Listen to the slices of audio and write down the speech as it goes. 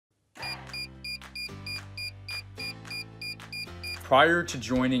Prior to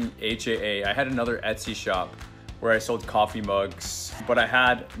joining HAA, I had another Etsy shop where I sold coffee mugs, but I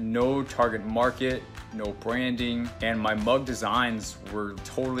had no target market, no branding, and my mug designs were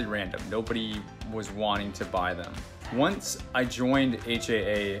totally random. Nobody was wanting to buy them. Once I joined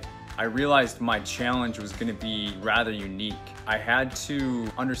HAA, I realized my challenge was gonna be rather unique. I had to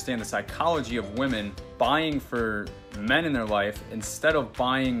understand the psychology of women buying for men in their life instead of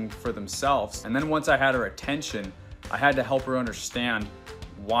buying for themselves. And then once I had her attention, I had to help her understand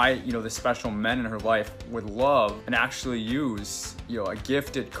why, the special men in her life would love and actually use, a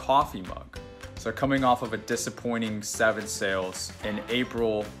gifted coffee mug. So coming off of a disappointing 7 sales, in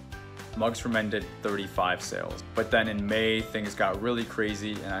April, Mugs for Men did 35 sales. But then in May, things got really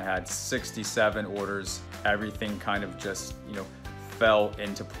crazy and I had 67 orders. Everything kind of just, fell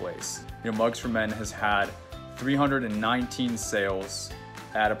into place. Mugs for Men has had 319 sales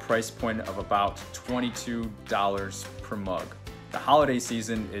at a price point of about $22 per mug. The holiday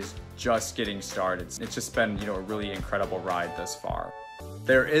season is just getting started. It's just been, a really incredible ride thus far.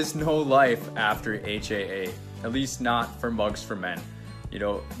 There is no life after HAA, at least not for Mugs for Men.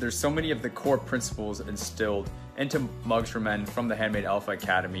 There's so many of the core principles instilled into Mugs for Men from the Handmade Alpha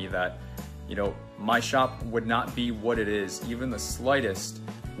Academy that, my shop would not be what it is, even the slightest,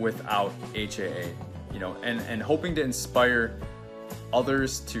 without HAA. And hoping to inspire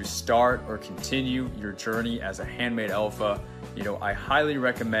others to start or continue your journey as a Handmade Alpha, I highly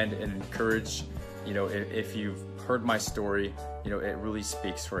recommend and encourage, if you've heard my story, it really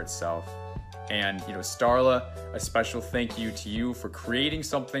speaks for itself. And Starla, a special thank you to you for creating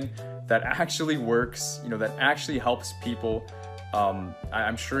something that actually works, that actually helps people.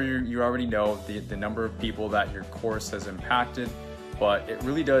 I'm sure you already know the number of people that your course has impacted, but it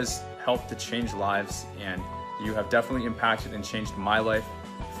really does help to change lives, and you have definitely impacted and changed my life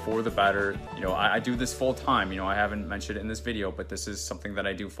for the better. I do this full time. I haven't mentioned it in this video, but this is something that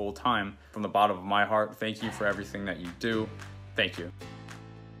I do full time. From the bottom of my heart, thank you for everything that you do. Thank you.